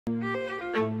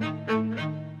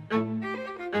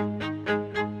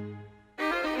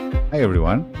Hi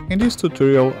everyone, in this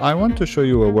tutorial I want to show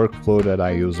you a workflow that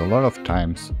I use a lot of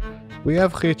times. We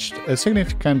have reached a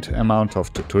significant amount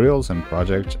of tutorials and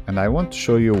projects, and I want to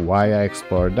show you why I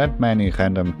explore that many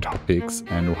random topics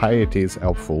and why it is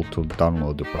helpful to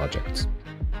download the projects.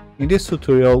 In this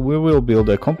tutorial we will build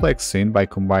a complex scene by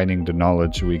combining the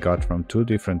knowledge we got from two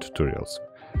different tutorials.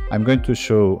 I'm going to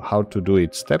show how to do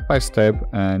it step by step,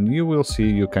 and you will see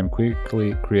you can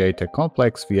quickly create a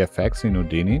complex VFX in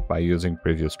Houdini by using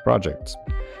previous projects.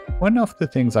 One of the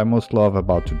things I most love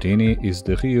about Houdini is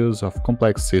the reuse of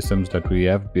complex systems that we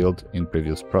have built in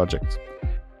previous projects.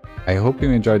 I hope you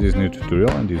enjoyed this new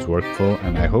tutorial and this workflow,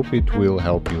 and I hope it will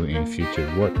help you in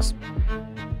future works.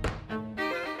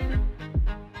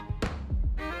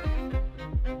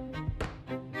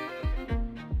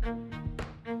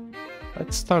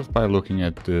 Let's start by looking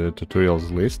at the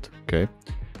tutorials list. Okay,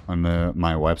 on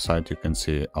my website you can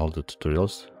see all the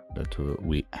tutorials that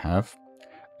we have,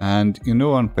 and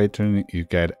on Patreon you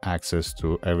get access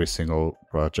to every single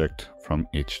project from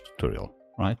each tutorial,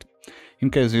 right?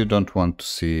 In case you don't want to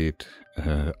see it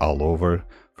all over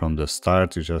from the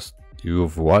start,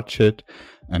 you've watched it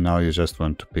and now you just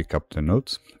want to pick up the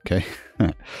notes. Okay.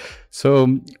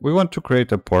 So we want to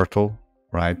create a portal,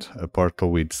 right? A portal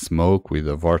with smoke, with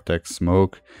a vortex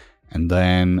smoke, and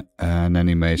then an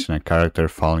animation, a character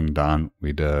falling down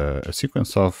with a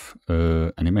sequence of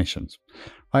animations,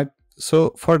 right?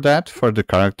 So for that, for the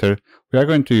character, we are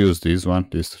going to use this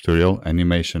tutorial,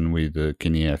 animation with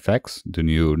Houdini FX, the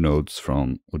new nodes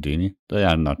from Houdini. They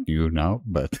are not new now,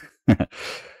 but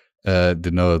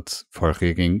the nodes for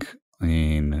rigging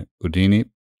in Houdini.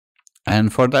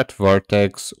 And for that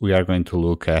vortex, we are going to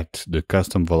look at the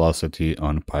custom velocity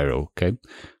on Pyro, okay?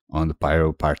 On the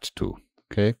Pyro part 2,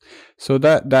 okay? So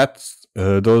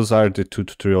those are the two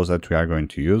tutorials that we are going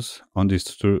to use on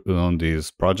this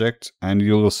project, and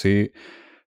you will see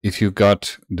if you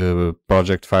got the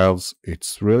project files,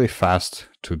 it's really fast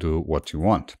to do what you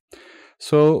want.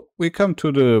 So we come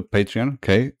to the Patreon,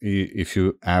 okay? If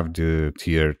you have the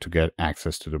tier to get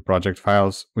access to the project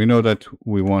files, we know that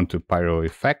we want the Pyro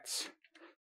effects.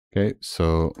 Okay,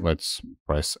 so let's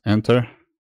press enter.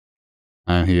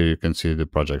 And here you can see the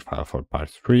project file for part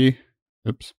 3.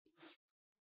 Oops.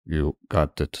 You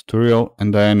got the tutorial,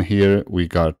 and then here we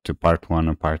got the part 1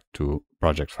 and part 2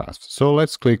 project files. So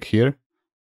let's click here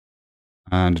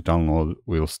and download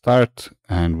will start,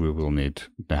 and we will need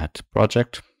that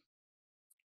project.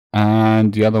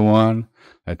 And the other one,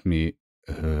 let me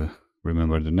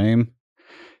remember the name.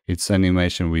 It's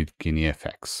animation with Houdini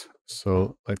FX.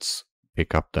 So let's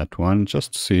pick up that one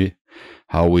just to see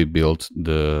how we built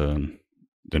the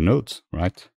nodes,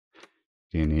 right?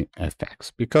 Houdini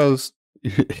FX, because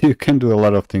you can do a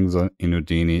lot of things in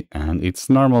Houdini, and it's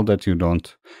normal that you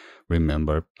don't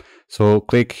remember. So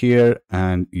click here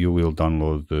and you will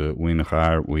download the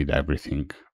WinRAR with everything,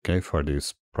 okay, for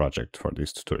this project, for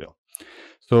this tutorial.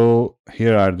 So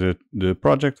here are the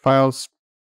project files,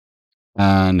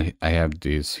 and I have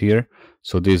this here.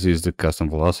 So this is the custom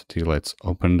velocity. Let's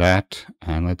open that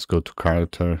and let's go to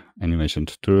character animation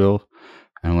tutorial,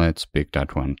 and let's pick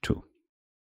that one too.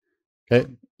 Okay,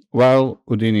 while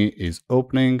Houdini is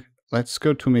opening, let's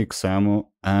go to Mixamo,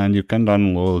 and you can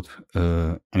download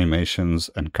animations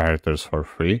and characters for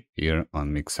free here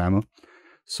on Mixamo.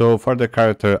 So for the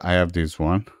character, I have this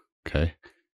one. Okay,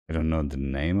 I don't know the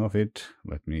name of it.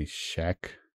 Let me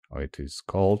check how it is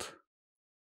called.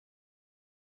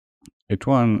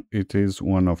 It is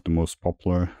one of the most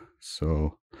popular.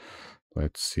 So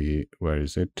let's see, where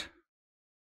is it?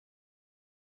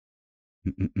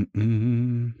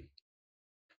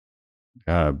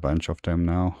 A bunch of them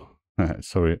now.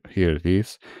 So here it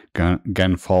is,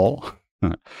 Gunfall.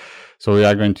 So we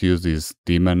are going to use this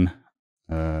demon.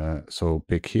 So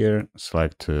pick here,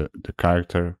 select the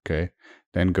character, okay,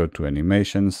 then go to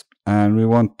animations, and we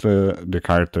want the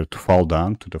character to fall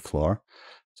down to the floor.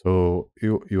 So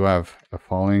you have a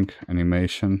falling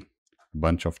animation, a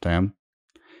bunch of them.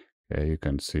 Okay, you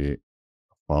can see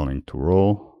falling to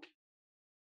roll,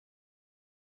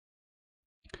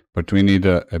 but we need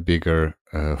a bigger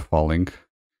falling.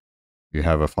 You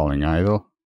have a falling idle,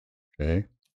 okay,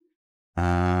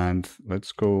 and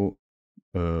let's go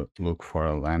look for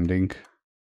a landing.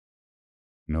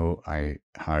 No, I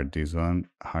hard this one,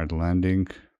 hard landing.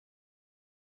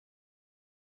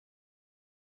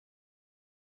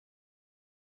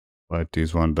 But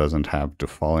this one doesn't have the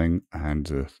falling,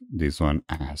 and this one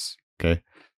has, okay.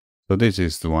 So this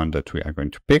is the one that we are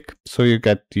going to pick. So you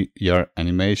get your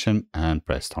animation and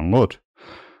press download.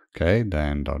 Okay,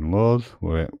 then download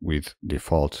with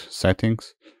default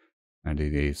settings, and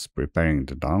it is preparing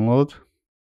the download.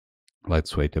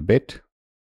 Let's wait a bit.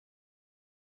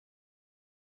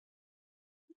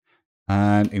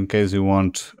 And in case you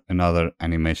want another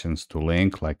animations to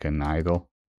link, like an idle,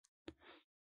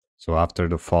 so after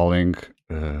the falling,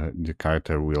 the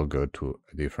character will go to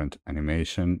a different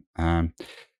animation. And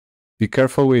be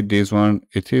careful with this one.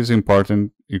 It is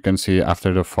important. You can see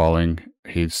after the falling,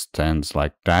 he stands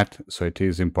like that. So it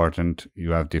is important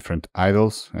you have different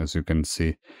idles, as you can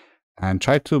see. And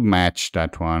try to match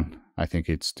that one. I think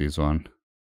it's this one.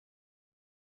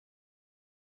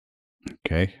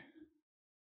 Okay.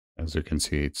 As you can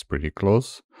see, it's pretty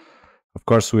close. Of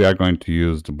course, we are going to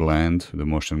use the blend, the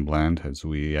motion blend, as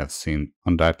we have seen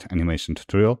on that animation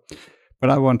tutorial. But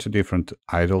I want a different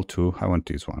idle too. I want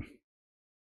this one.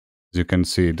 As you can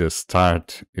see, the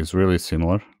start is really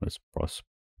similar. Let's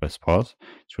press pause.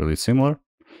 It's really similar.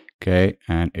 Okay,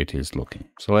 and it is looking.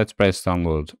 So let's press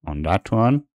download on that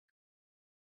one.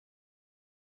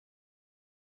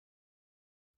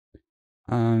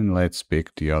 And let's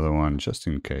pick the other one just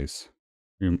in case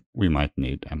we might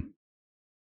need them.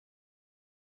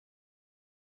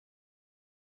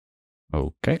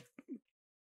 Okay.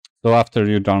 So after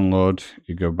you download,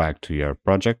 you go back to your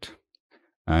project.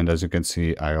 And as you can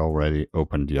see, I already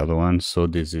opened the other one. So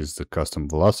this is the custom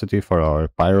velocity for our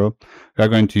pyro. We are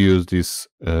going to use this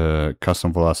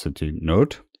custom velocity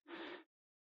node.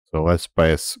 So let's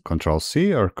press Ctrl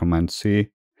C or Command C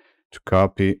to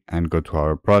copy and go to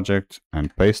our project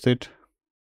and paste it.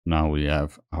 Now we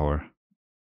have our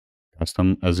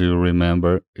custom. As you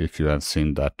remember, if you have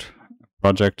seen that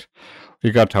project,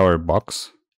 we got our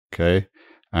box, okay,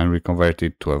 and we convert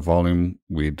it to a volume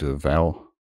with the val,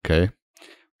 okay,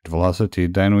 with velocity.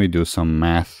 Then we do some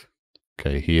math,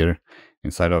 okay, here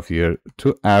inside of here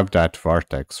to have that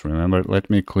vortex. Remember, let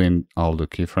me clean all the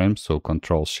keyframes. So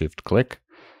Control Shift click.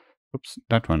 Oops,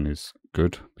 that one is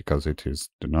good because it is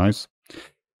the noise.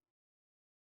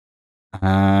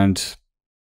 And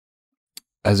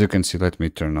as you can see, let me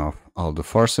turn off all the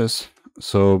forces.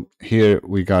 So here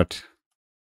we got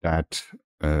that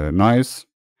noise.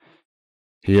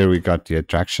 Here we got the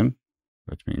attraction.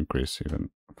 Let me increase even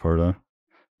further.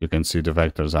 You can see the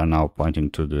vectors are now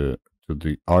pointing to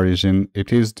the origin.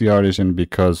 It is the origin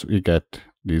because we get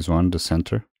this one, the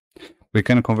center. We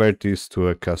can convert this to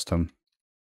a custom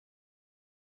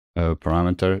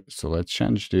parameter. So let's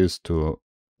change this to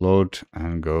load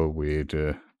and go with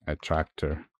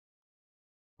attractor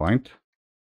point,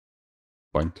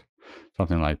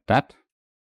 something like that,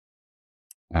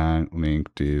 and link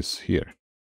this here.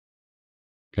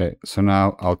 Okay, so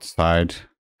now outside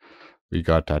we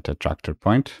got that attractor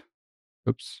point.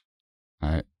 Oops,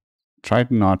 I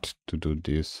tried not to do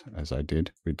this as I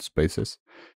did with spaces.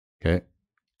 Okay,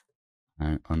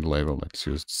 and on the label, let's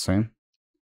use the same.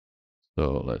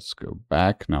 So let's go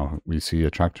back. Now we see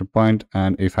attractor point,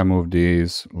 and if I move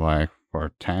these like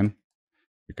for 10,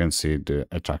 you can see the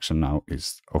attraction now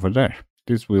is over there.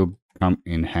 This will come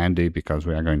in handy because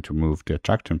we are going to move the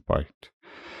attraction point.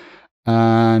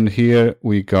 And here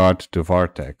we got the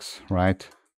vortex, right?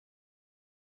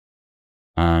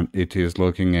 And it is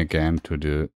looking again to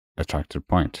the attractor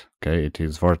point. Okay, it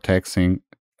is vortexing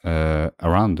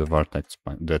around the vortex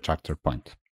point, the attractor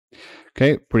point.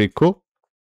 Okay, pretty cool.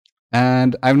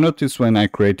 And I've noticed when I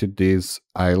created this,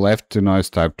 I left the noise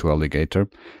type to alligator.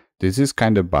 This is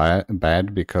kind of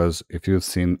bad because if you've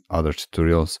seen other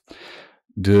tutorials,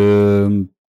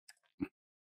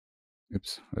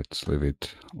 oops, let's leave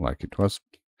it like it was.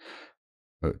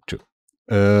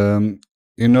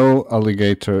 You know,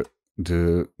 alligator,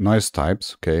 the noise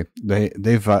types, okay, they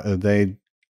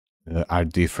are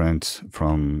different.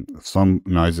 From some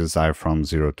noises are from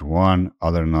 0 to 1,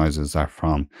 other noises are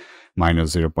from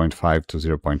minus 0.5 to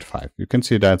 0.5. You can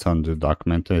see that on the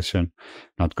documentation.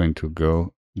 Not going to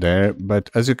go there, but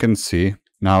as you can see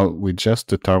now with just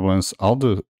the turbulence, all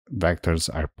the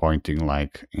vectors are pointing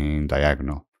like in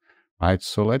diagonal, right?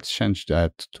 So let's change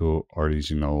that to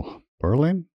original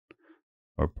Berlin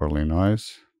or Berlin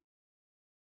noise,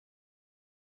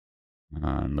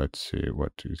 and let's see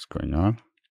what is going on.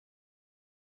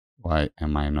 Why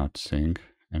am I not seeing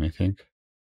anything?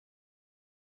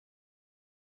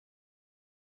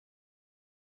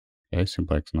 Okay,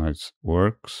 simplex noise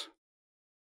works.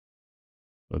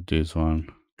 But this one,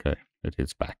 okay, it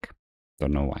is back.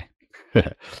 Don't know why.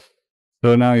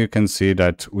 So now you can see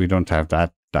that we don't have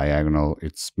that diagonal.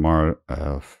 It's more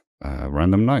of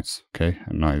random noise, okay?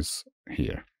 A noise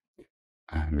here.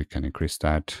 And we can increase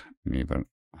that and even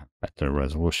have better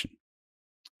resolution.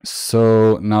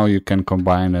 So now you can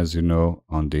combine, as you know,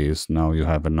 on these. Now you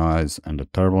have a noise and a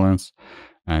turbulence,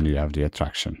 and you have the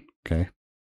attraction, okay?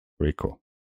 Pretty cool.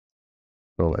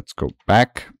 So let's go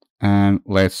back and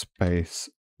let's paste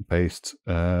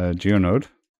GeoNode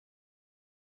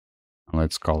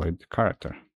Let's call it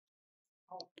character.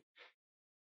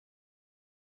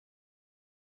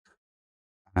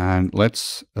 And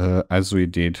let's, as we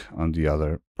did on the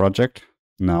other project,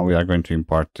 now we are going to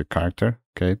import the character.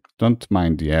 Okay, don't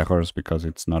mind the errors because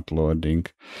it's not loading.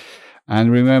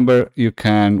 And remember, you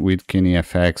can, with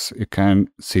KineFX, you can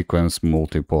sequence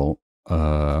multiple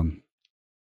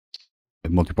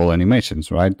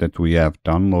animations, right? That we have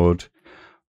download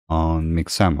on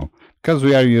Mixamo. Because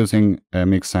we are using a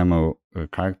Mixamo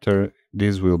character,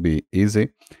 this will be easy.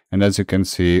 And as you can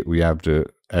see, we have the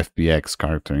FBX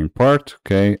character import,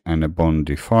 okay, and a bone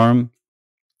deform,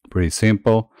 pretty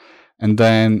simple. And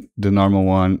then the normal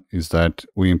one is that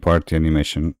we import the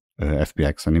animation,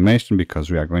 FBX animation, because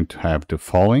we are going to have the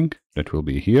following that will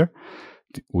be here.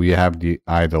 We have the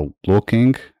idle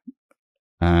looking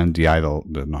and the idle,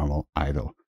 the normal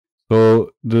idle.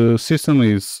 So the system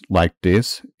is like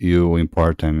this. You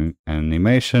import an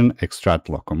animation, extract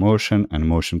locomotion and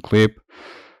motion clip.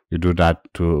 You do that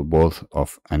to both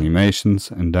of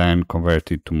animations and then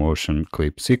convert it to motion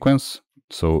clip sequence.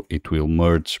 So it will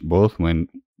merge both. When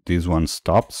this one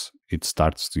stops, it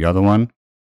starts the other one.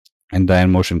 And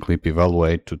then motion clip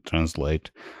evaluate to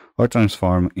translate or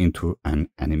transform into an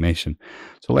animation.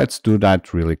 So let's do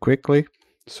that really quickly.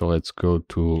 So let's go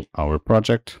to our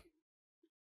project.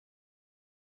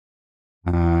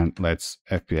 And let's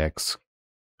FBX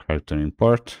character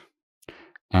import.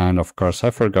 And of course,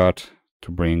 I forgot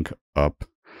to bring up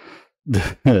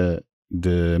the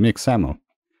Mixamo.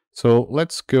 So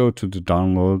let's go to the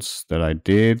downloads that I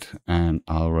did, and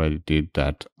I already did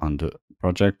that on the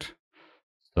project.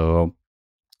 So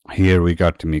here we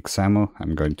got the Mixamo.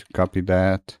 I'm going to copy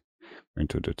that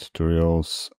into the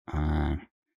tutorials and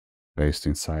paste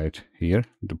inside here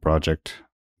the project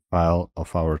file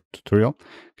of our tutorial.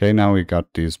 Okay, now we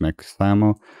got this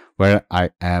Mixamo where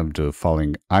I have the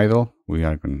following idle. We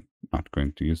are not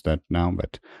going to use that now,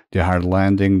 but the hard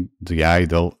landing, the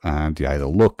idle, and the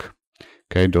idle look.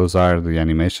 Okay, those are the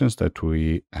animations that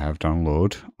we have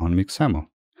downloaded on Mixamo.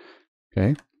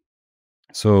 Okay,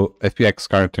 so FBX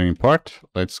character import.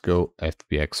 Let's go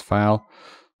FBX file.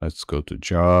 Let's go to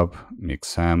job,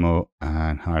 Mixamo,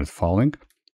 and hard falling.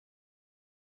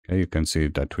 Okay, you can see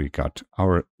that we got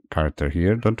our character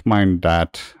here. Don't mind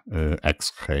that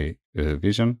X-ray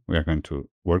vision. We are going to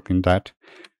work in that.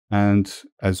 And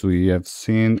as we have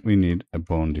seen, we need a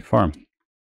bone deform.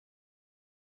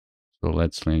 So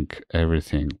let's link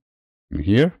everything in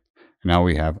here. Now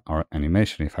we have our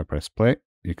animation. If I press play,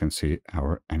 you can see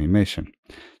our animation.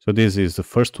 So this is the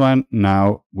first one.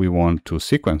 Now we want to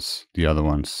sequence the other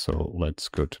ones. So let's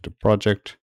go to the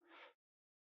project.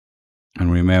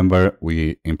 And remember,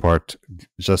 we import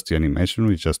just the animation.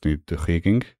 We just need the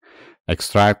rigging,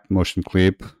 extract, motion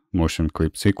clip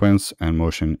sequence, and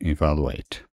motion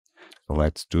evaluate. So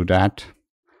let's do that.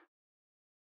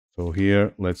 So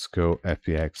here, let's go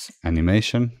FBX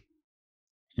animation,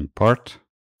 import.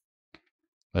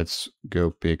 Let's go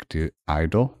pick the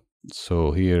idle.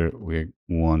 So here we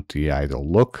want the idle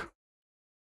look.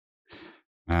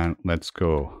 And let's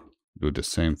go do the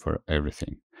same for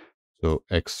everything. So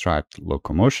extract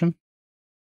locomotion,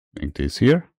 link this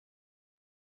here.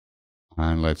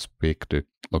 And let's pick the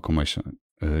locomotion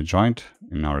joint.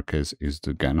 In our case is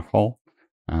the GAN hole.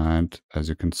 And as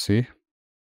you can see,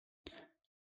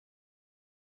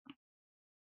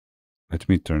 let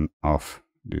me turn off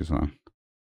this one.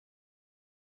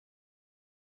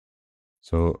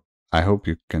 So I hope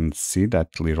you can see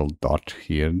that little dot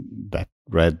here, that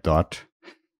red dot,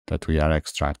 that we are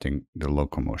extracting the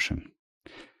locomotion.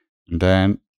 And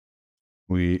then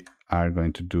we are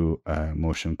going to do a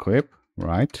motion clip,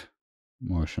 right?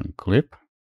 Motion clip.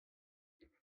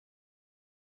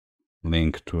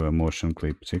 Link to a motion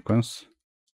clip sequence.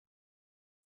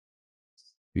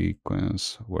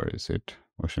 Where is it?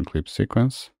 Motion clip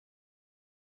sequence.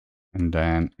 And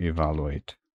then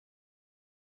evaluate.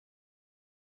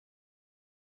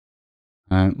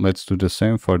 And let's do the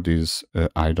same for this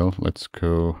idle. Let's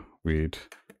go with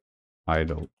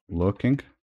idle looking.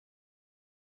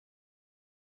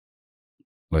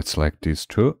 Let's select these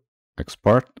two.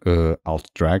 Export,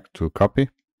 Alt drag to copy,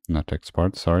 not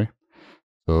export, sorry.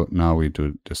 So now we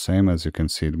do the same. As you can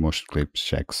see, the motion clip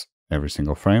checks every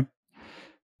single frame.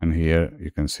 And here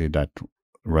you can see that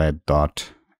red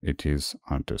dot, it is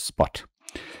on the spot.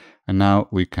 And now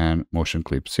we can motion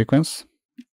clip sequence.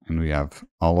 And we have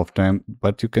all of them,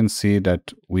 but you can see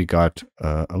that we got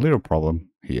a little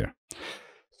problem here.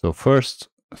 So first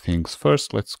things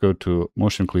first, let's go to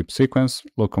motion clip sequence,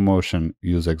 locomotion,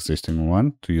 use existing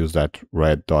one to use that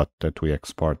red dot that we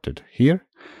exported here.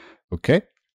 Okay.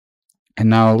 And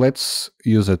now let's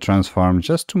use a transform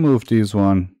just to move this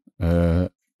one to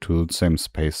the same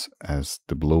space as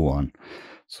the blue one.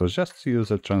 So just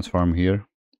use a transform here,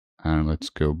 and let's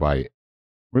go by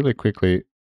really quickly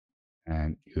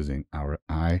and using our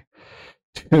eye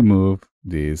to move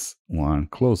this one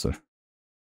closer.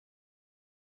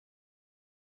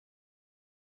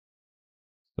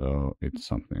 So it's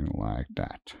something like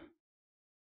that.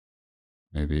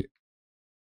 Maybe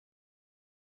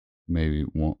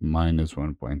minus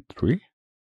 1.3.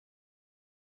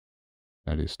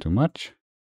 That is too much.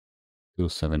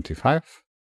 275.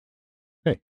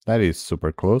 Okay, that is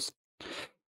super close.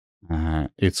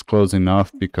 It's close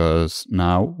enough because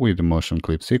now with the motion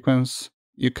clip sequence,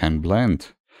 you can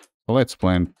blend. So let's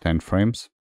blend 10 frames.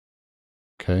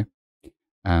 Okay,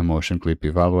 and motion clip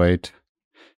evaluate.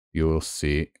 You will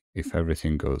see if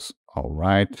everything goes all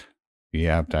right. We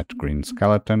have that green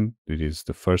skeleton. It is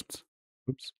the first.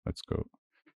 Oops, let's go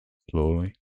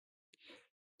slowly.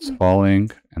 It's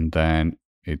falling, and then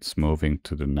it's moving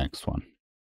to the next one.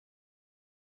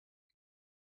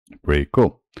 Pretty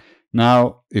cool.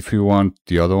 Now, if you want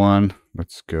the other one,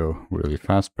 let's go really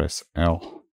fast. Press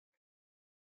L.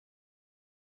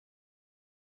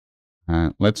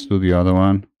 And let's do the other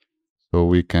one. So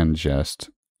we can just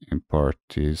import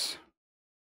this.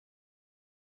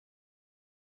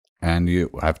 And you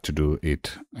have to do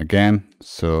it again.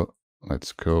 So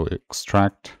let's go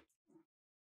extract.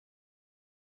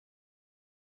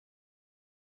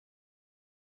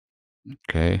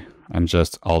 Okay, I'm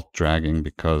just alt dragging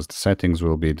because the settings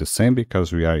will be the same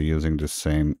because we are using the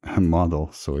same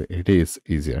model, so it is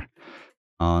easier.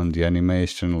 On the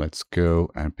animation, let's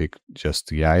go and pick just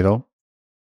the idle.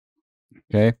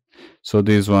 Okay, so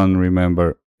this one,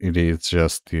 remember, it is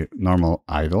just the normal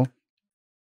idle.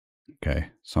 Okay,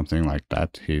 something like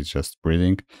that. He's just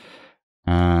breathing.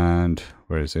 And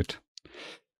where is it?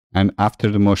 And after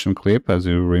the motion clip, as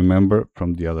you remember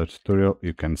from the other tutorial,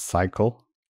 you can cycle,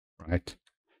 right?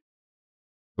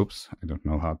 Oops, I don't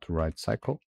know how to write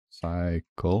cycle.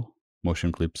 Cycle,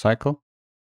 motion clip cycle.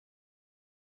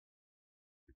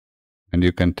 And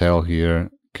you can tell here,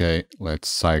 okay, let's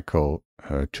cycle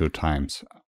 2 times.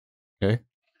 Okay.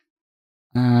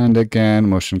 And again,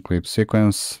 motion clip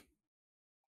sequence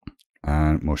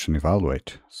and motion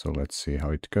evaluate. So let's see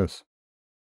how it goes.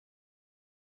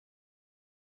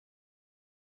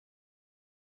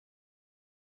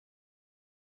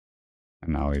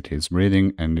 And now it is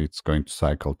breathing and it's going to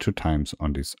cycle 2 times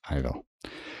on this idle.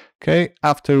 Okay,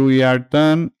 after we are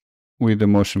done with the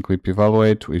motion clip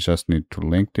evaluate, we just need to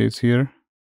link this here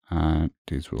and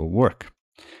this will work.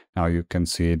 Now you can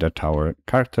see that our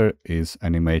character is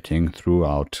animating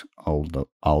throughout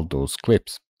all those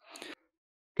clips.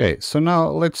 Okay, so now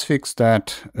let's fix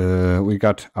that. We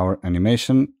got our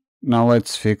animation. Now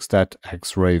let's fix that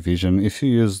X-ray vision. If you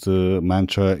use the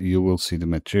mantra, you will see the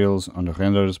materials on the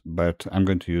renders, but I'm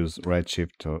going to use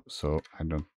Redshift, so I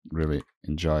don't really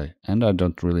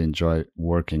enjoy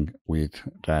working with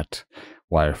that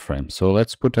wireframe. So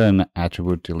let's put an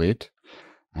attribute delete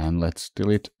and let's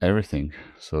delete everything.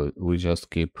 So we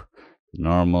just keep the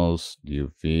normals, the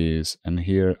UVs, and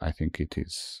here I think it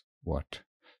is what?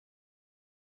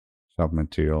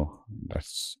 Submaterial.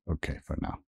 That's okay for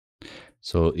now.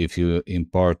 So if you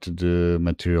import the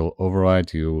material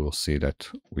override, you will see that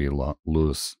we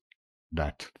lose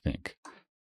that thing.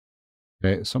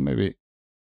 Okay, so maybe,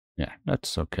 yeah,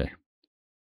 that's okay.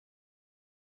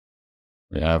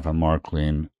 We have a more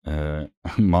clean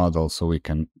model so we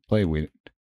can play with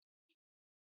it.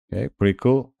 Okay, pretty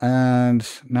cool. And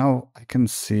now I can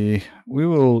see we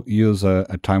will use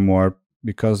a time warp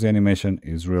because the animation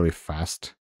is really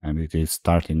fast and it is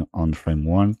starting on frame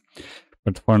 1.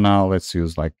 But for now, let's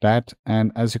use like that.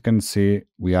 And as you can see,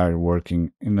 we are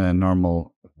working in a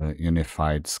normal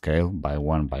unified scale by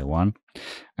 1 by 1.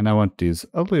 And I want this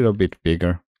a little bit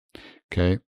bigger.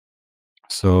 Okay,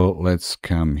 so let's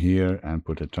come here and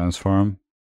put a transform.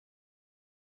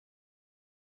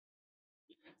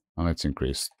 And let's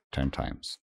increase 10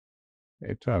 times.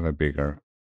 Okay, to have a bigger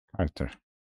character.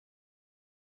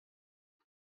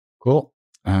 Cool.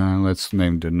 And let's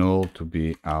name the null to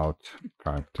be out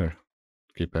character.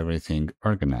 Keep everything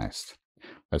organized.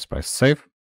 Let's press save.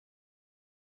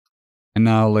 And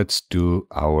now let's do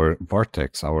our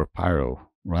vortex, our pyro,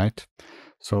 right?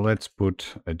 So let's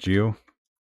put a geo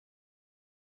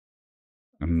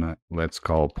and let's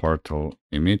call portal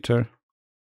emitter.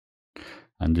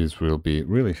 And this will be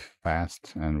really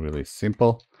fast and really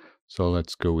simple. So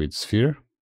let's go with sphere.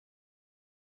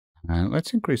 And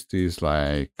let's increase this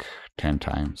like 10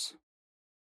 times.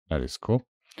 That is cool.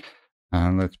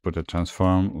 And let's put a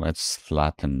transform. Let's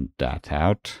flatten that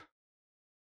out.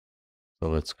 So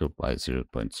let's go by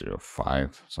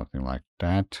 0.05, something like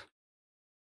that.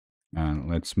 And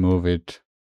let's move it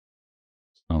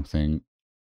something.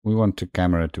 We want the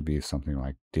camera to be something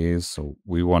like this. So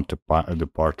we want the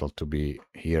portal to be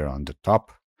here on the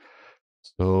top.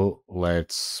 So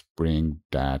let's bring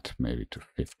that maybe to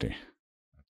 50.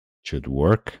 Should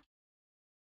work.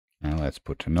 And let's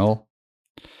put a null.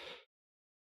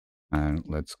 And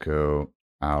let's go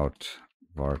out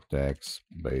Vortex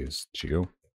base geo.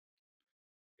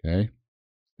 Okay,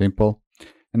 simple.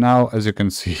 And now, as you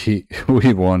can see,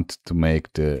 we want to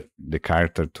make the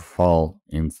character to fall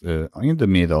in the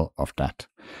middle of that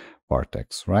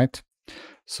vortex, right?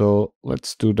 So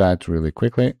let's do that really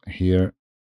quickly. Here,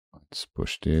 let's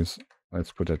push this.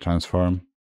 Let's put a transform.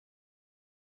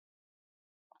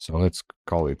 So let's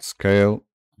call it scale,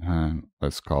 and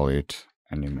let's call it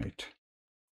animate.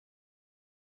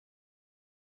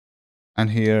 And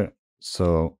here,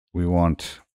 so we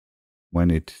want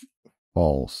when it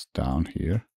falls down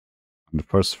here, on the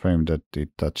first frame that it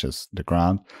touches the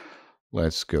ground,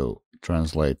 let's go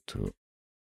translate to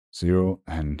 0,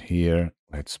 and here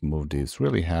let's move this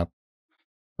really up.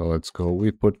 So let's go, we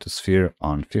put the sphere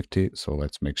on 50, so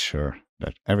let's make sure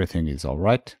that everything is all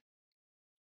right.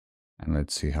 And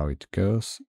let's see how it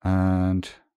goes, and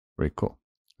very cool.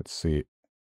 Let's see.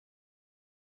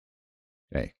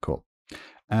 Okay, cool.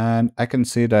 And I can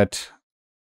see that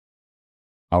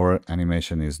our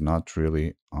animation is not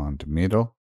really on the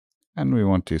middle, and we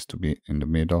want this to be in the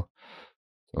middle.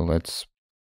 So let's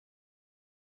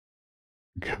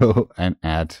go and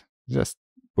add, just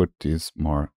put this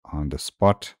more on the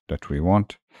spot that we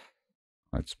want.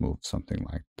 Let's move something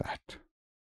like that.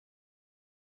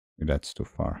 That's too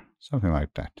far. Something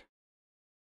like that.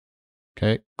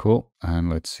 Okay, cool. And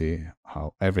let's see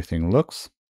how everything looks.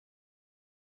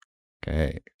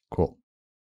 Okay, cool.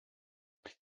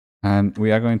 And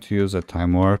we are going to use a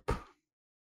time warp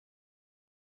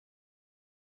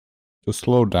to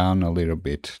slow down a little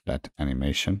bit that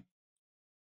animation.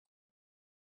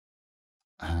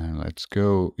 And let's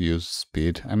go use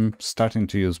speed. I'm starting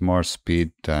to use more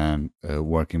speed than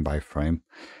working by frame.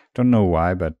 Don't know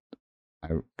why, but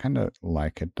I kind of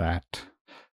like it that.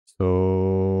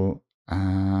 So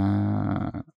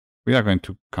we are going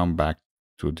to come back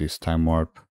to this time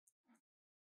warp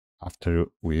after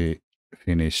we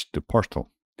finish the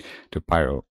portal, the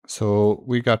pyro. So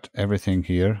we got everything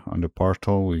here on the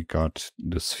portal. We got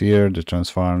the sphere, the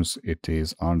transforms. It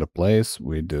is on the place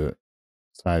with the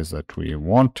size that we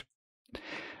want.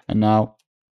 And now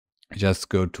just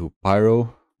go to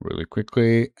pyro really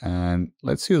quickly, and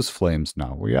let's use flames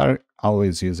now. We are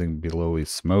always using below is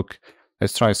smoke.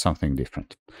 Let's try something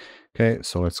different. Okay,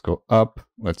 so let's go up.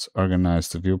 Let's organize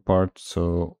the viewport.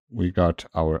 So we got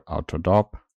our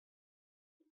autodop.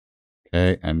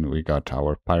 Okay, and we got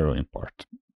our pyro import.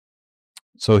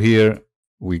 So here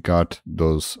we got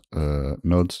those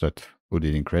nodes that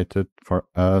Houdini created for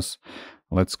us.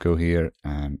 Let's go here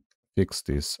and fix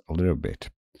this a little bit.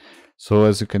 So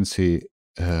as you can see,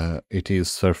 it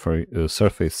is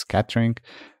surface scattering,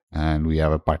 and we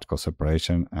have a particle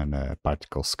separation and a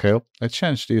particle scale. Let's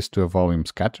change this to a volume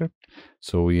scatter.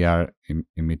 So we are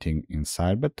emitting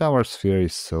inside, but our sphere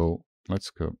is so, let's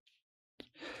go,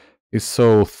 is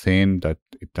so thin that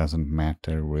it doesn't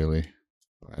matter really.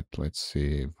 But let's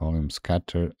see, volume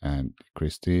scatter and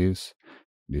decrease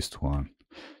this one.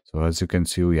 So as you can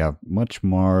see, we have much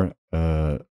more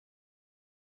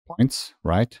points,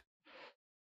 right?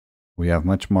 We have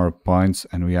much more points,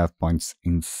 and we have points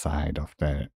inside of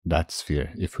that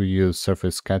sphere. If we use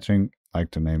surface scattering,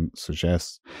 like the name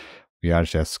suggests, we are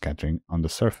just scattering on the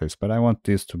surface. But I want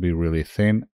this to be really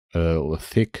thin,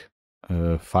 thick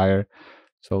fire.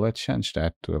 So let's change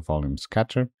that to a volume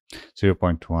scatter,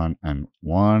 0.1 and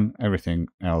 1. Everything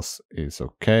else is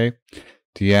okay.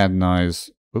 The add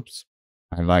noise, oops,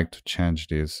 I like to change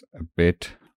this a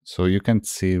bit so you can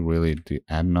see really the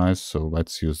add noise. So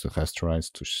let's use the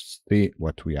rasterize to see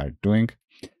what we are doing.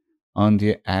 On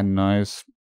the add noise,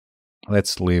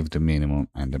 let's leave the minimum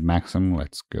and the maximum.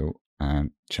 Let's go and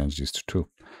change this to 2.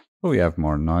 So we have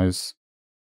more noise,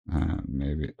 and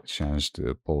maybe change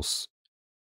the pulse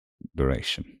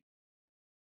duration.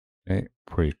 Okay,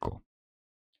 pretty cool.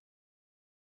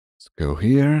 Let's go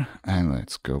here and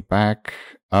let's go back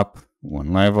up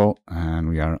one level, and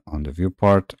we are on the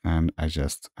viewport, and I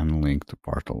just unlinked the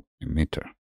portal emitter.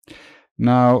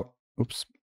 Now, oops,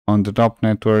 on the DOP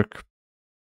network,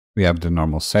 we have the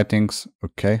normal settings,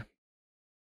 okay.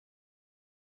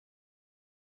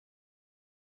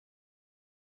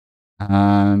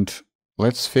 And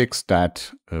let's fix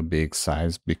that big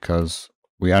size, because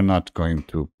we are not going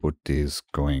to put these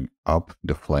going up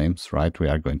the flames, right? We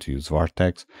are going to use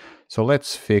Vortex. So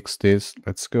let's fix this.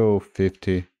 Let's go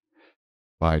 50.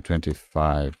 by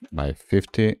 25 by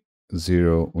 50,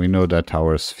 0. We know that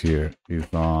our sphere is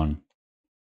on.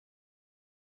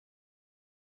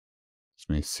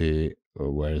 Let me see,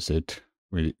 where is it?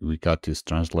 We got this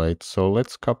translate. So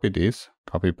let's copy this,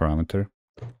 copy parameter,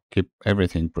 keep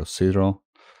everything procedural,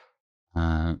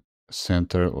 and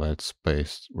center, let's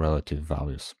paste relative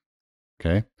values.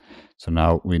 Okay, so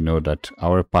now we know that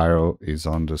our pyro is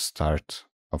on the start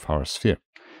of our sphere.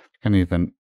 We can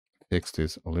even fix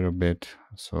this a little bit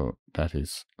so that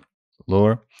is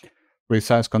lower.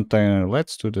 Resize container,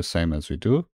 let's do the same as we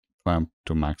do. Clamp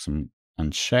to maximum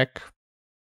and check.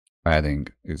 Padding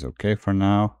is okay for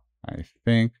now, I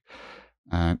think,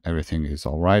 and everything is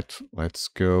all right. Let's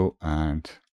go and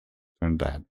turn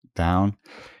that down.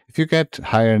 If you get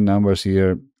higher numbers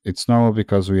here, it's normal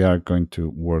because we are going to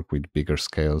work with bigger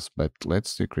scales, but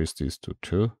let's decrease this to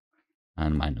 2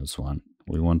 and -1.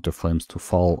 We want the flames to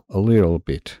fall a little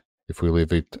bit. If we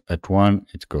leave it at 1,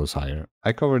 it goes higher.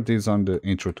 I covered this on the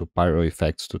Intro to Pyro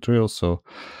Effects tutorial, so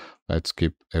let's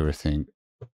keep everything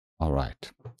all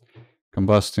right.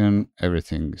 Combustion,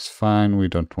 everything is fine. We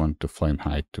don't want the flame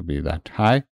height to be that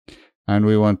high. And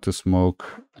we want the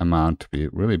smoke amount to be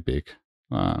really big.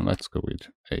 Let's go with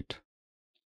 8.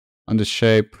 On the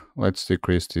shape, let's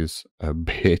decrease this a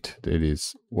bit. It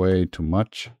is way too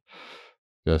much.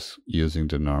 Just using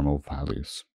the normal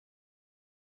values.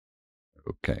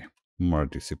 Okay, more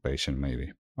dissipation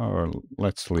maybe. Or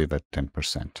let's leave at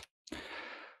 10%.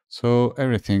 So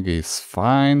everything is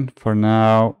fine for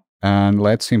now. And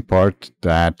let's import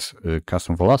that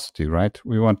custom velocity, right?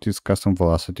 We want this custom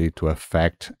velocity to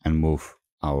affect and move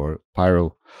our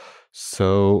pyro.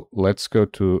 So let's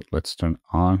turn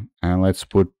on and let's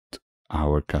put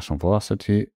our custom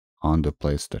velocity on the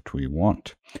place that we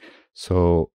want.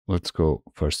 So let's go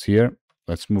first here.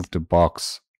 Let's move the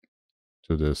box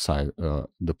to the side,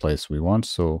 the place we want.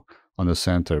 So on the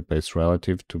center, base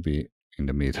relative to be in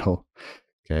the middle.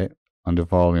 Okay. On the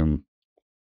volume.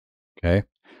 Okay.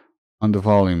 On the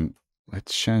volume,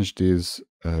 let's change this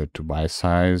to by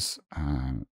size.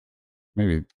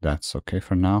 Maybe that's okay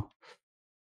for now.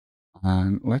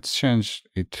 And let's change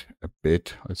it a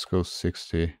bit. Let's go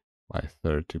 60 by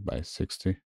 30 by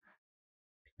 60.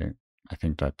 Okay, I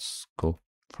think that's cool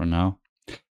for now.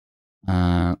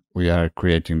 We are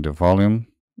creating the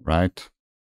volume, right?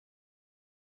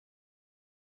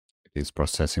 It is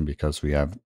processing because we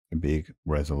have a big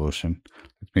resolution.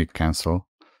 Let me cancel.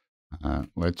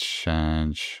 Let's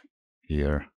change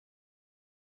here.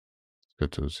 Let's go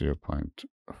to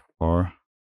 0.4.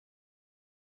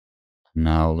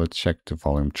 Now let's check the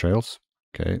volume trails.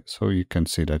 Okay, so you can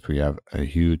see that we have a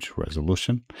huge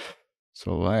resolution.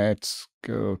 So let's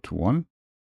go to 1.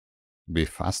 Be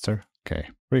faster. Okay,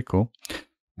 pretty cool.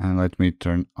 And let me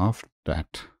turn off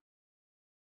that.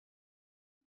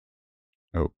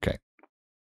 Okay.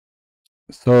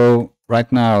 So right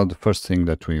now, the first thing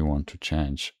that we want to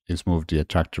change is move the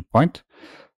attractor point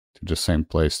to the same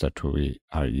place that we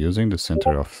are using, the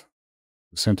center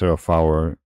of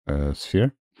our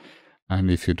sphere.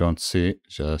 And if you don't see,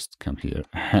 just come here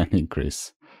and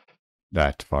increase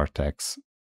that vortex,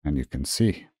 and you can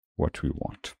see what we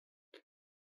want.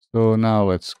 So now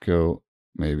let's go,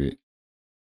 maybe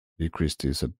decrease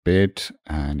this a bit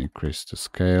and increase the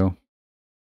scale.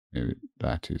 Maybe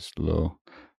that is low.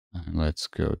 And let's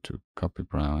go to copy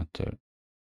parameter,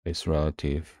 base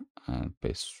relative, and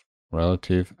base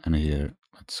relative. And here,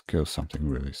 let's go something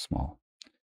really small.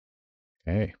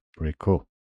 Okay, pretty cool.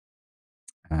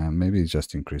 And maybe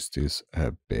just increase this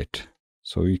a bit.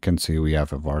 So you can see we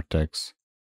have a vortex.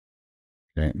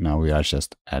 Okay, now we are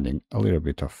just adding a little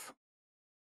bit of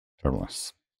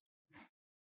turbulence.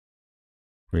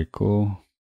 Pretty cool.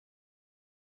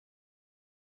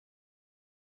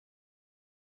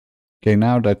 Okay,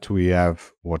 now that we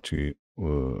have what we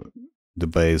the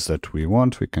base that we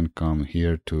want, we can come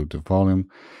here to the volume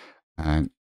and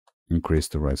increase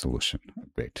the resolution a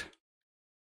bit.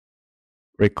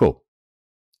 Pretty cool.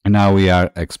 And now we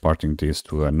are exporting this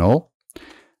to a null.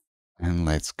 And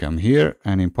let's come here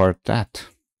and import that.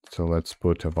 So let's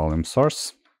put a volume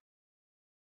source.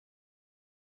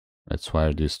 Let's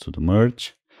wire this to the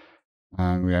merge.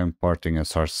 And we are importing a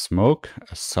source smoke,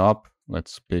 a sub.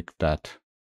 Let's pick that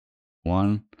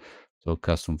one. So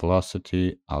custom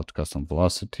velocity, out custom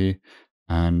velocity.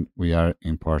 And we are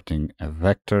importing a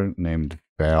vector named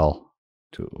val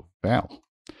to val.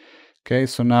 Okay,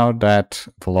 so now that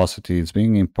velocity is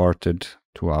being imported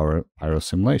to our pyro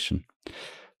simulation.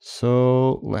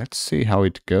 So let's see how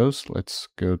it goes. Let's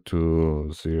go to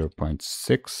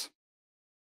 0.6.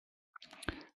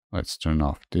 Let's turn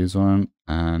off this one.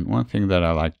 And one thing that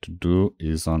I like to do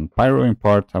is on pyro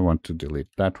import, I want to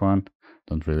delete that one.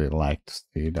 don't really like to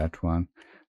see that one.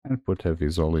 And put a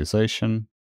visualization.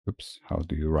 Oops, how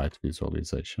do you write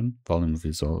visualization? Volume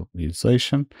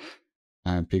visualization.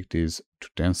 And pick this to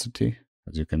density,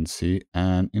 as you can see.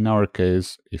 And in our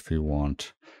case, if we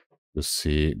want to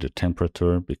see the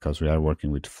temperature, because we are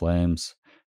working with flames,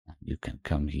 you can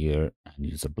come here and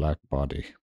use a black body.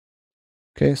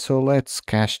 Okay, so let's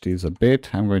cache this a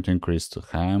bit. I'm going to increase the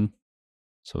RAM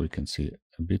so we can see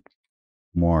a bit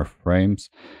more frames.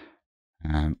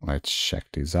 And let's check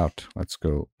this out. Let's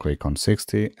go click on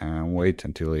 60 and wait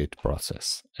until it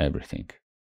processes everything.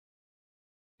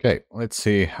 Okay, let's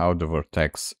see how the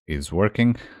Vortex is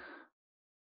working.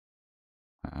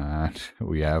 And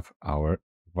we have our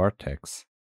Vortex.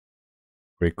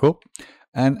 Pretty cool.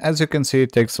 And as you can see,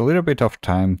 it takes a little bit of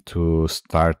time to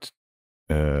start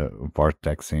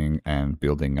vortexing and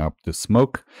building up the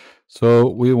smoke. So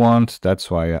we want, that's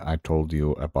why I told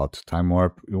you about time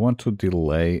warp, we want to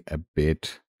delay a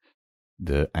bit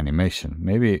the animation,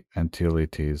 maybe until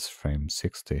it is frame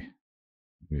 60,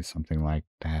 maybe something like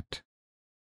that.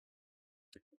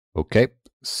 Okay,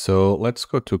 so let's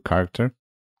go to character.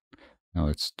 Now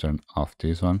let's turn off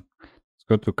this one. Let's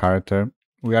go to character.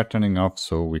 We are turning off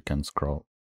so we can scroll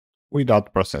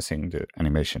without processing the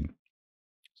animation.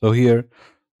 So here,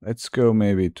 let's go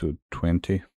maybe to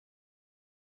 20.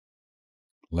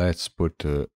 Let's put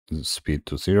the speed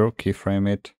to 0, keyframe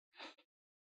it,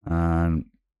 and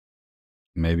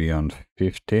maybe on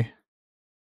 50.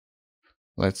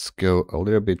 Let's go a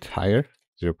little bit higher,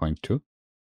 0.2.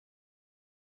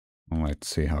 And let's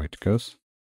see how it goes.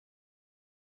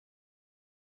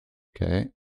 Okay.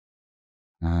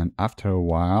 And after a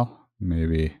while,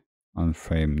 maybe on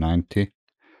frame 90,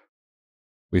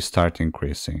 we start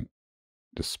increasing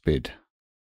the speed.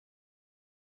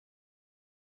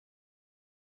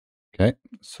 Okay,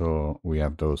 so we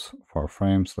have those 4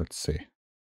 frames. Let's see.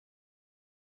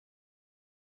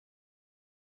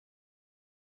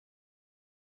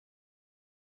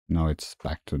 Now it's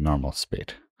back to normal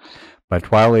speed.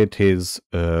 But while it is,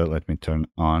 let me turn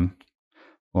on.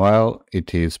 While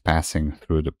it is passing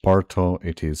through the portal,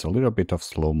 it is a little bit of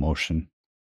slow motion.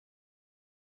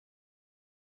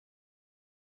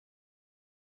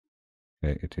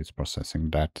 Okay, it is processing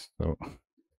that. So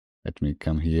let me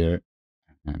come here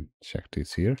and check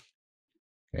this here.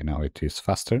 Okay, now it is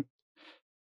faster.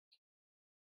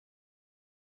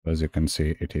 As you can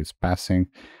see, it is passing.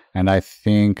 And I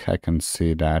think I can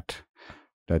see that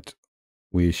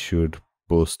we should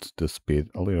boost the speed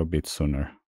a little bit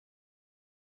sooner.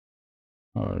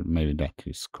 Or maybe that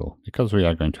is cool, because we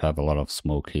are going to have a lot of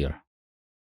smoke here.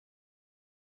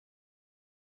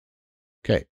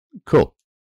 Okay, cool.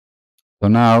 So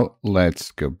now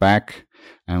let's go back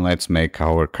and let's make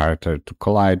our character to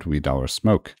collide with our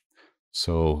smoke.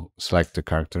 So select the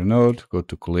character node, go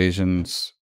to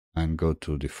collisions and go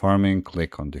to deforming,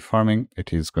 click on deforming.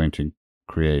 It is going to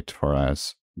create for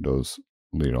us those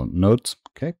little nodes,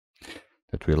 okay,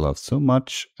 that we love so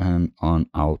much. And on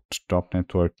our top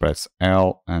network, press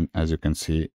L, and as you can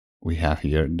see, we have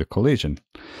here the collision.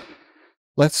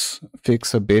 Let's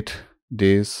fix a bit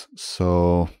this.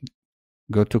 So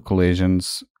go to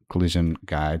collisions, collision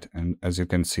guide, and as you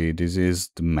can see, this is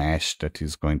the mesh that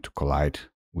is going to collide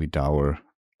with our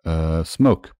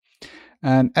smoke.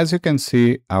 And as you can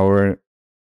see, our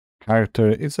character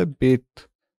is a bit,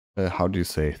 how do you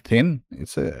say, thin.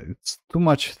 It's too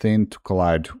much thin to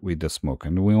collide with the smoke,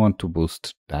 and we want to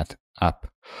boost that up.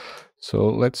 So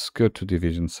let's go to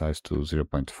division size to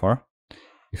 0.4.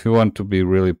 If you want to be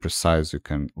really precise, you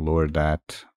can lower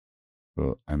that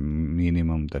to a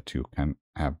minimum that you can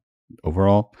have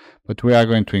overall, but we are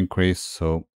going to increase,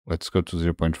 so let's go to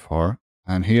 0.4.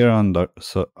 And here on the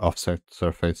offset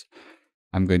surface,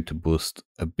 I'm going to boost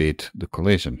a bit the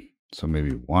collision, so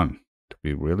maybe 1 to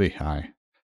be really high.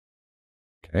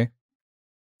 Okay,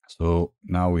 so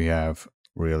now we have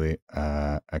really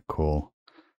a cool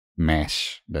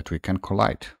mesh that we can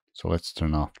collide. So let's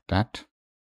turn off that.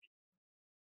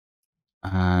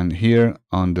 And here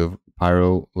on the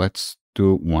pyro, let's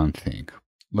do one thing.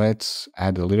 Let's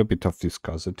add a little bit of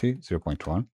viscosity,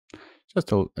 0.1,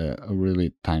 just a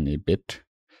really tiny bit.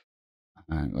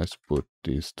 And let's put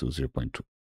this to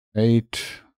 0.28.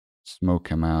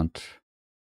 Smoke amount,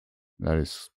 that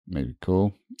is maybe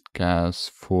cool.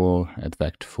 Gas full,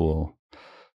 advect full.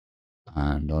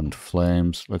 And on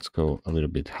flames, let's go a little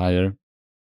bit higher.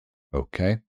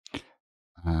 Okay.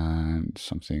 And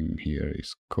something here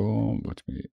is cool. Let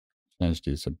me change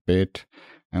this a bit.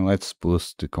 And let's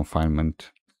boost the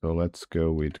confinement. So let's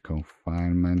go with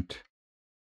confinement,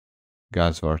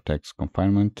 gas vortex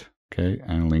confinement. Okay,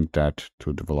 and link that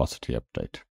to the velocity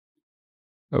update.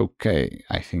 Okay,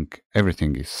 I think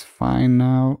everything is fine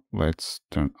now. Let's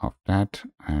turn off that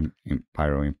and in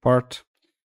Pyro import.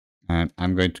 And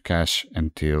I'm going to cache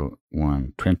until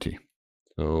 120.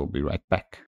 So be right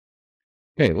back.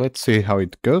 Okay, let's see how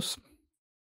it goes.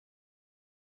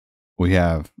 We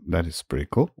have, that is pretty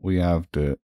cool. We have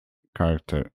the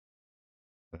character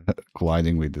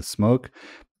colliding with the smoke.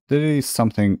 There is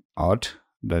something odd.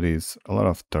 That is a lot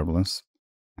of turbulence,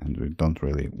 and we don't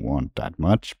really want that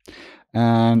much.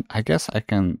 And I guess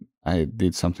I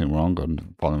did something wrong on the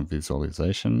volume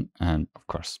visualization, and of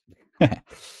course,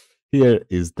 here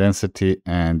is density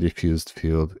and diffused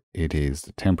field. It is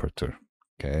the temperature.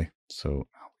 Okay, so we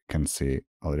can see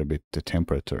a little bit the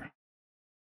temperature.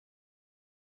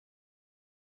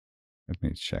 Let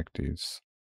me check this.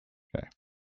 Okay.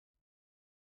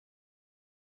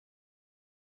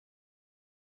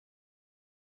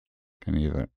 Can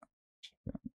even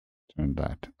turn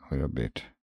that a little bit.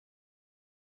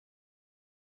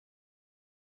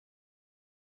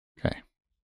 Okay.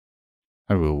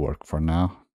 That will work for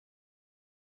now.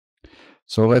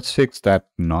 So let's fix that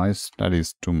noise. That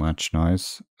is too much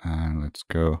noise. And let's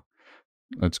go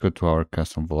to our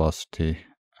custom velocity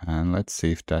and let's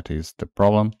see if that is the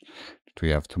problem. That we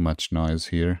have too much noise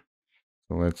here.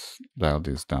 So let's dial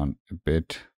this down a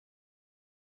bit.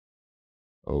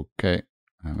 Okay.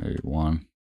 And maybe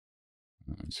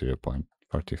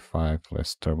 0.45,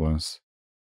 less turbulence.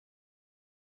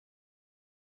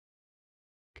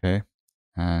 Okay.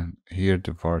 And here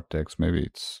the vortex, maybe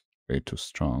it's way too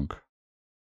strong.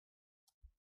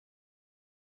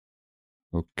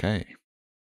 Okay.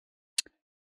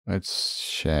 Let's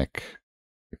check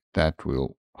if that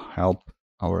will help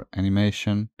our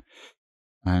animation.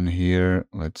 And here,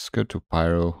 let's go to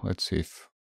Pyro. Let's see if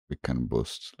we can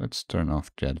boost. Let's turn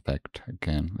off jet vect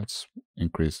again. Let's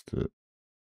increase the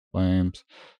flames.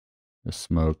 The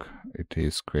smoke, it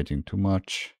is creating too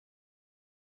much.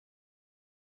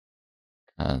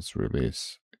 As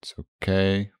release, it's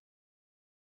okay.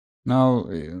 Now,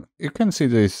 you can see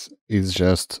this is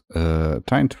just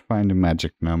trying to find the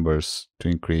magic numbers to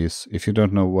increase. If you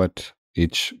don't know what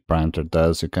each parameter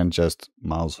does, you can just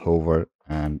mouse over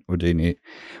and Houdini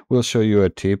will show you a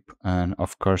tip. And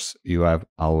of course, you have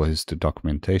always the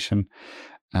documentation.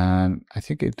 And I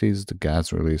think it is the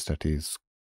gas release that is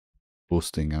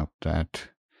boosting up that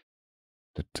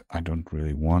I don't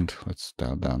really want. Let's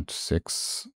dial down to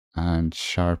 6. And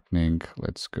sharpening,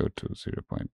 let's go to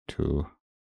 0.2.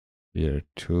 Here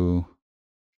 2.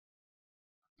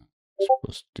 Let's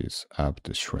boost this up,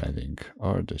 the shredding,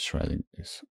 or the shredding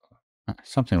is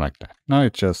something like that. Now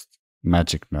it's just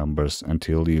magic numbers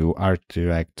until you art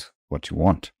direct what you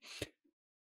want.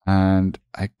 And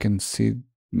I can see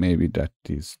maybe that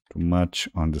is too much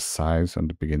on the size, on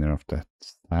the beginning of that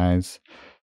size.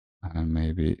 And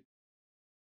maybe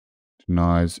the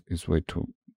noise is way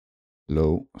too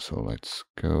low. So let's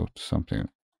go to something.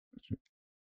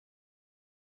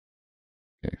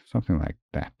 Okay, something like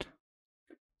that.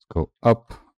 Let's go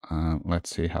up. Let's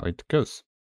see how it goes.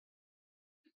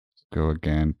 Go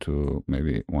again to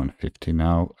maybe 150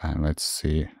 now, and let's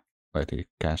see, let it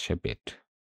cache a bit.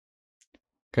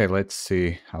 Okay, let's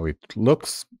see how it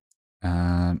looks,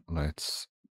 and let's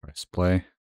press play.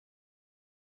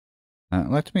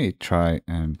 Let me try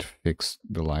and fix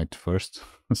the light first.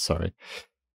 Sorry,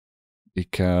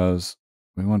 because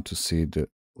we want to see the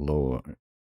lower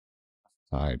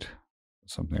side,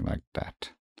 something like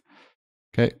that.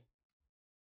 Okay,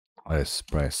 let's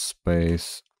press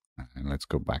space, and let's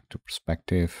go back to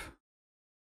perspective.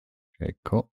 Okay,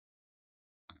 cool.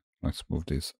 Let's move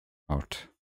this out.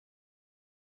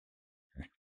 Okay.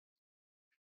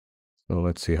 So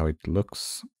let's see how it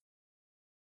looks.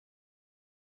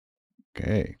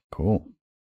 Okay, cool.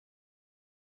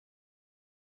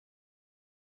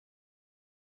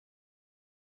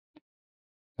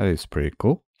 That is pretty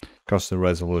cool. Because the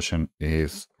resolution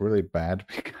is really bad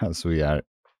because we are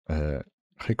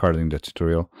recording the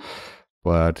tutorial.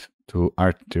 But to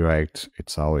art direct,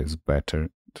 it's always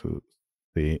better to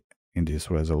be in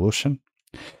this resolution.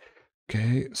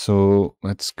 Okay, so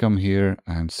let's come here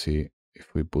and see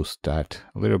if we boost that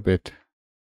a little bit.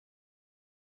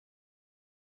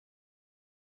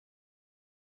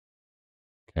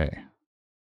 Okay.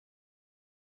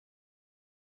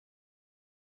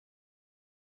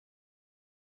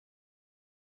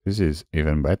 This is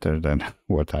even better than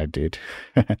what I did.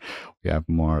 We have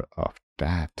more of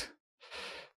that.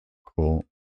 Cool.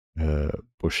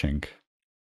 Pushing.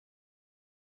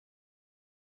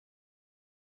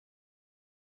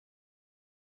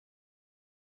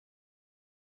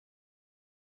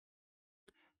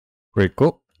 Pretty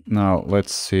cool. Now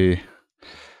let's see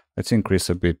Let's increase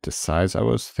a bit the size. I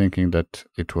was thinking that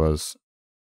it was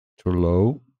too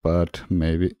low, but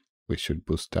maybe we should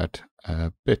boost that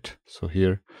a bit. So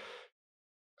here,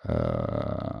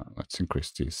 let's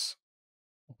increase this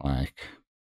like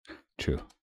 2.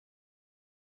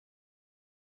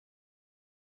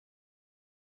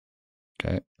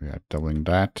 Okay, we are doubling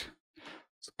that.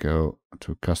 Let's go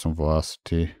to custom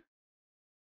velocity.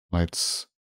 Let's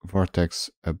vortex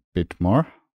a bit more.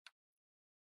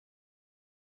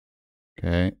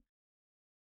 Okay.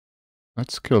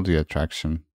 Let's kill the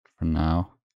attraction for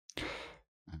now.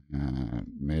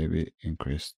 Maybe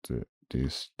increase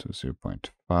this to 0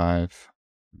 0.5.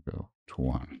 Go to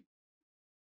 1.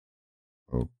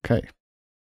 Okay.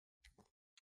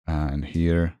 And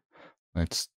here,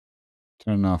 let's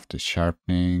turn off the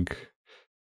sharpening.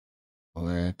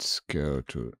 Let's go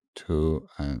to 2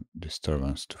 and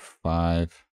disturbance to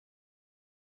 5.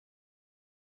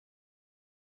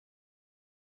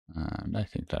 And I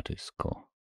think that is cool.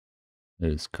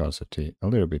 Viscosity a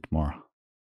little bit more.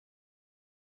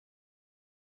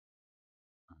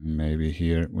 Maybe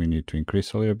here we need to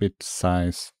increase a little bit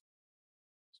size.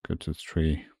 Let's go to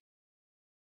 3.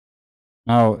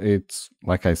 Now it's,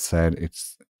 like I said,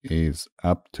 is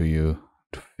up to you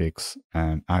to fix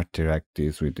and interact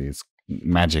these with these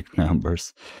magic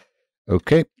numbers.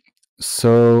 Okay,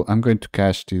 so I'm going to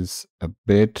cache this a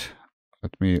bit.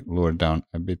 Let me lower down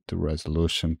a bit the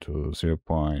resolution to 0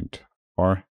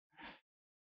 0.4.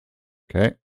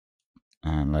 Okay,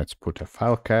 and let's put a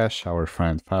file cache, our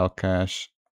friend file cache.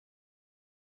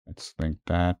 Let's link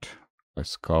that.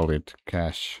 Let's call it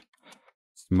cache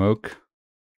smoke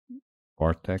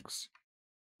Vortex.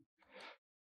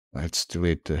 Let's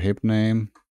delete the heap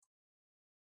name.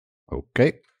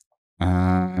 Okay,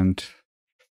 and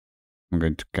I'm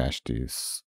going to cache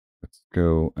these. Let's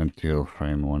go until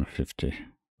frame 150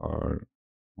 or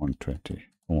 120,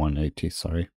 180,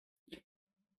 sorry.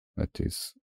 That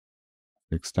is,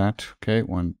 fix that. Okay,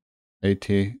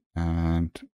 180,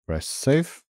 and press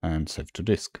save and save to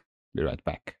disk. Be right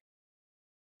back.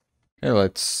 Okay,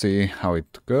 let's see how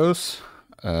it goes.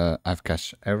 I've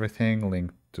cached everything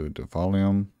linked to the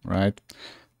volume, right?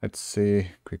 Let's see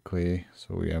quickly.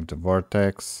 So we have the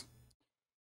vortex.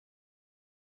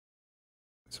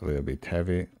 It's a little bit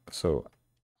heavy. So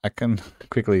I can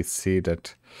quickly see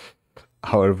that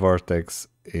our vortex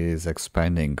is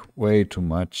expanding way too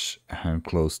much and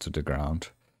close to the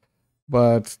ground.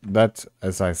 But that,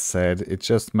 as I said, it's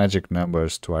just magic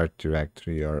numbers to art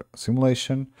directory or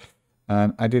simulation.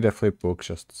 And I did a flipbook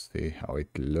just to see how it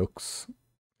looks.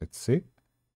 Let's see.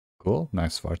 Cool,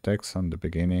 nice vortex on the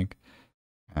beginning.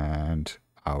 And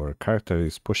our character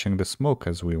is pushing the smoke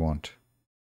as we want.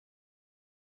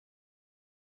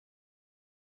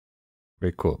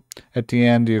 Very cool. At the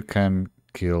end, you can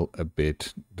kill a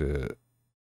bit the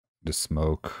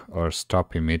smoke or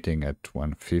stop emitting at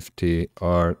 150,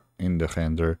 or in the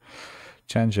render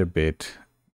change a bit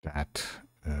that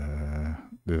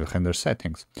the render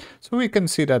settings. So we can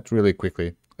see that really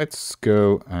quickly. Let's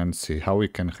go and see how we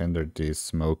can render this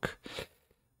smoke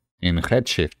in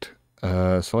Redshift.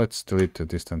 So let's delete the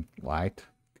distant light.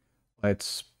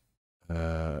 Let's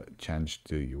change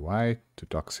the UI to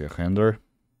Doxia render.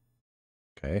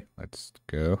 Okay, let's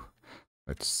go.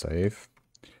 Let's save.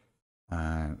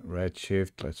 And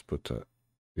Redshift, let's put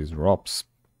these ROPs.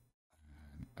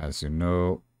 As you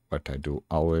know, what I do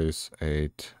always,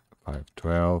 8, 5,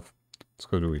 12. Let's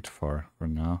go do it for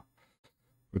now.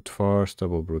 Brute force,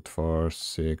 double brute force,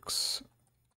 6,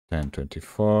 10,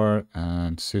 24,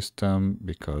 and system,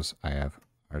 because I have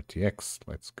RTX.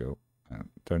 Let's go and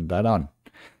turn that on.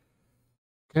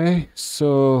 Okay,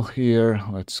 so here,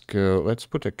 let's go. Let's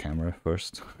put a camera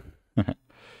first.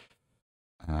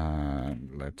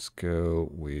 And let's go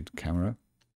with camera.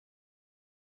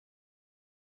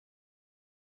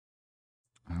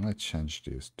 And let's change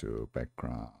this to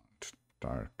background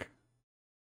dark.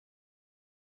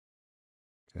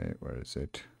 Okay, where is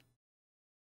it?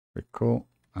 Very cool.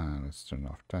 And let's turn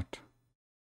off that.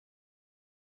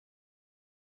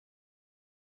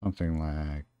 Something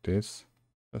like this,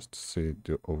 just to see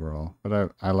the overall.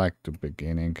 But I like the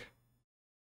beginning.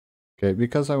 Okay,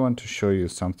 because I want to show you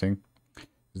something,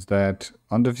 is that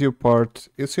on the viewport,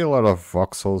 you see a lot of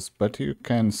voxels, but you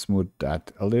can smooth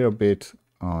that a little bit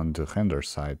on the render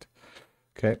side.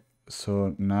 Okay,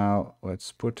 so now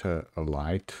let's put a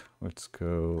light. Let's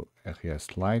go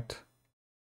RES light.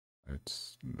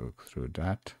 Let's look through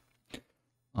that.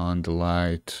 On the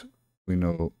light, we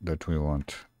know that we want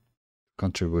to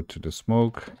contribute to the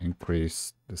smoke,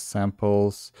 increase the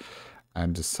samples,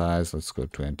 and the size. Let's go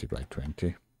 20 by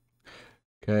 20.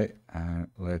 Okay, and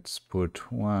let's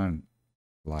put one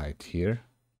light here.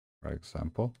 for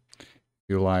example. If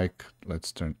you like,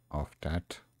 let's turn off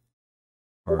that,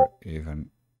 or even,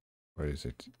 where is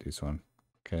it? This one.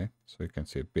 Okay, so you can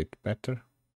see a bit better.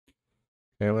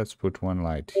 Okay, let's put one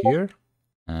light here,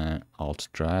 and Alt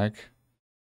drag,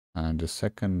 and the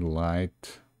second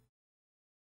light,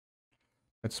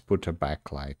 let's put a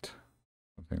backlight,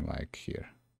 something like here.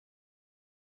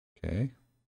 Okay.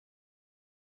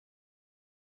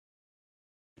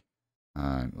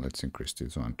 And let's increase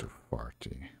this one to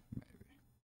 40, maybe.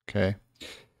 Okay.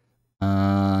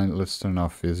 And let's turn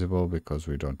off visible because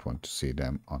we don't want to see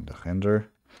them on the render.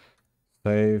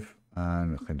 Save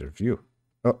and render view.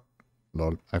 Oh,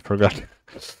 lol, I forgot.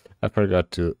 I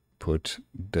forgot to put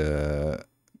the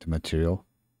material.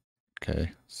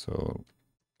 Okay, so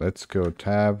let's go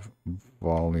tab,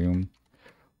 volume.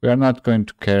 We are not going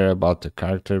to care about the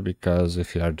character because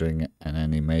if you are doing an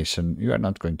animation, you are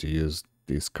not going to use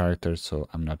these characters, so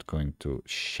I'm not going to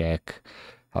check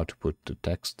how to put the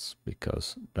texts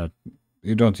because that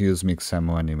you don't use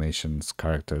Mixamo animations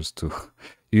characters to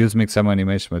use Mixamo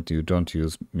animation, but you don't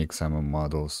use Mixamo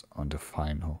models on the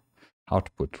final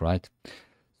output, right?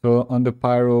 So on the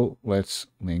pyro, let's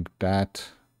link that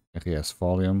res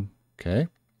volume, okay?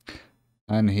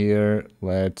 And here,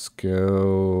 let's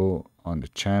go on the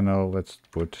channel, let's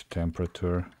put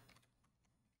temperature.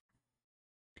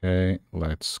 Okay,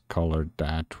 let's color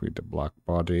that with the black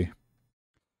body.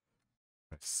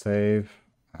 Let's save,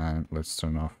 and let's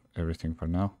turn off everything for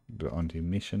now, on the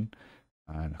emission,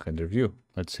 and render view.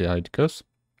 Let's see how it goes.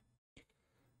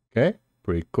 Okay,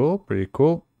 pretty cool, pretty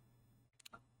cool.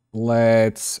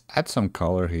 Let's add some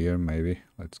color here, maybe.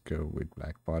 Let's go with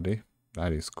black body.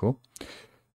 That is cool.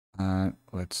 And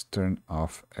let's turn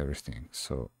off everything.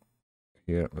 So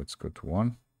here, let's go to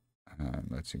 1, and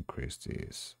let's increase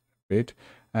this a bit.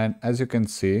 And as you can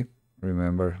see,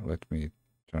 remember, let me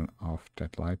turn off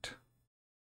that light.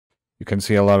 You can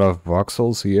see a lot of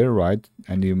voxels here, right?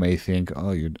 And you may think,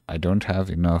 oh, I don't have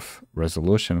enough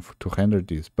resolution to render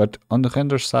this. But on the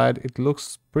render side, it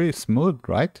looks pretty smooth,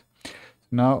 right?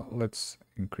 Now let's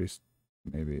increase,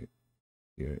 maybe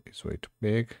here is way too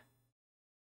big.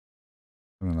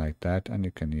 Something like that. And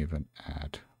you can even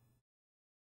add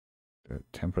the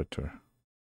temperature.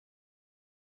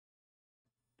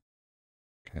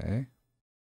 Okay.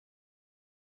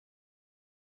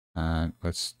 And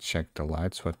let's check the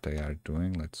lights, what they are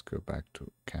doing. Let's go back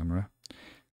to camera.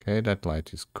 Okay, that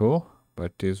light is cool,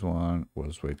 but this one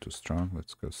was way too strong.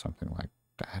 Let's go something like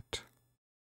that.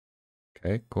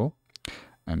 Okay, cool.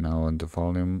 And now on the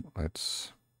volume,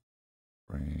 let's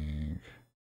bring...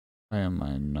 Why am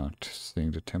I not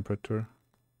seeing the temperature?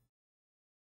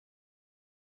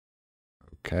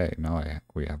 Okay, now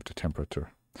we have the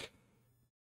temperature.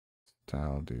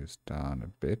 Dial this down a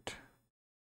bit.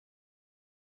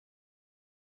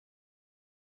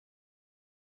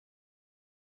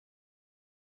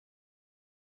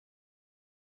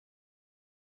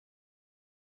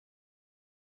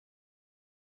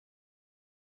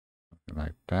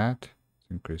 Like that. Let's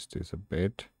increase this a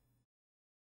bit.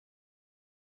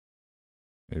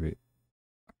 Maybe.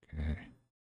 Okay.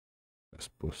 Let's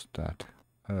boost that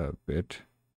a bit.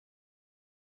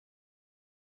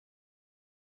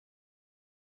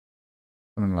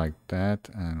 Something like that,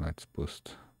 and let's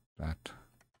boost that.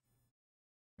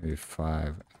 Maybe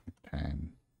 5 and 10.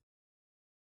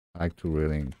 I like to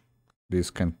really. This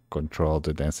can control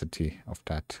the density of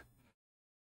that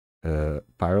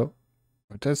pyro.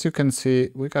 But as you can see,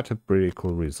 we got a pretty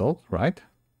cool result, right?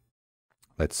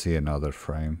 Let's see another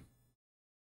frame.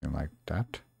 Something like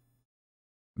that.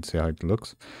 Let's see how it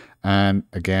looks. And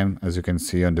again, as you can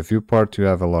see on the viewport, you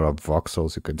have a lot of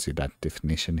voxels. You can see that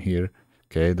definition here.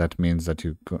 Okay, that means that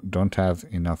you don't have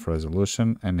enough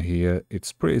resolution. And here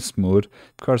it's pretty smooth.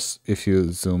 Of course, if you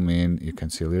zoom in, you can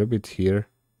see a little bit here.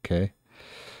 Okay.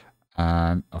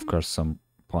 And of course, some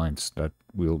points that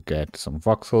will get some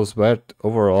voxels, but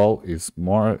overall is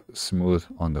more smooth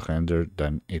on the render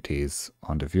than it is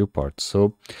on the viewport.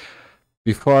 So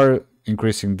before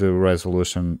increasing the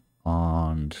resolution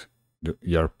on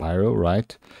your pyro,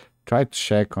 right, try to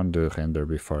check on the render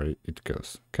before it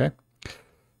goes. Okay,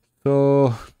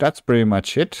 so that's pretty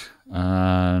much it,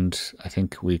 and I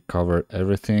think we covered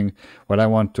everything. What I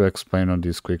want to explain on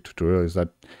this quick tutorial is that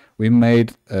we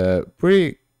made a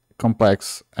pretty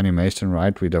complex animation,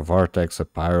 right, with a vortex, a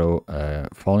pyro,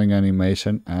 falling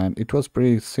animation, and it was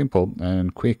pretty simple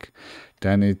and quick.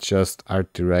 Then it just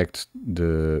art direct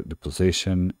the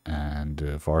position and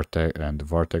the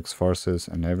vortex forces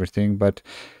and everything. But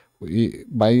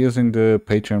by using the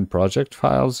Patreon project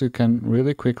files, you can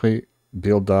really quickly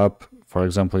build up. For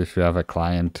example, if you have a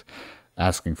client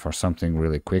asking for something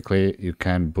really quickly, you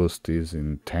can boost this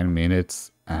in 10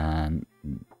 minutes and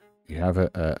you have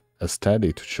a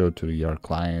study to show to your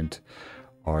client,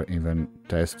 or even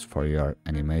test for your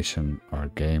animation or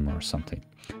game or something.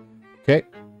 Okay,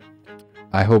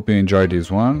 I hope you enjoyed this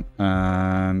one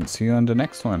and see you on the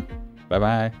next one. Bye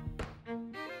bye.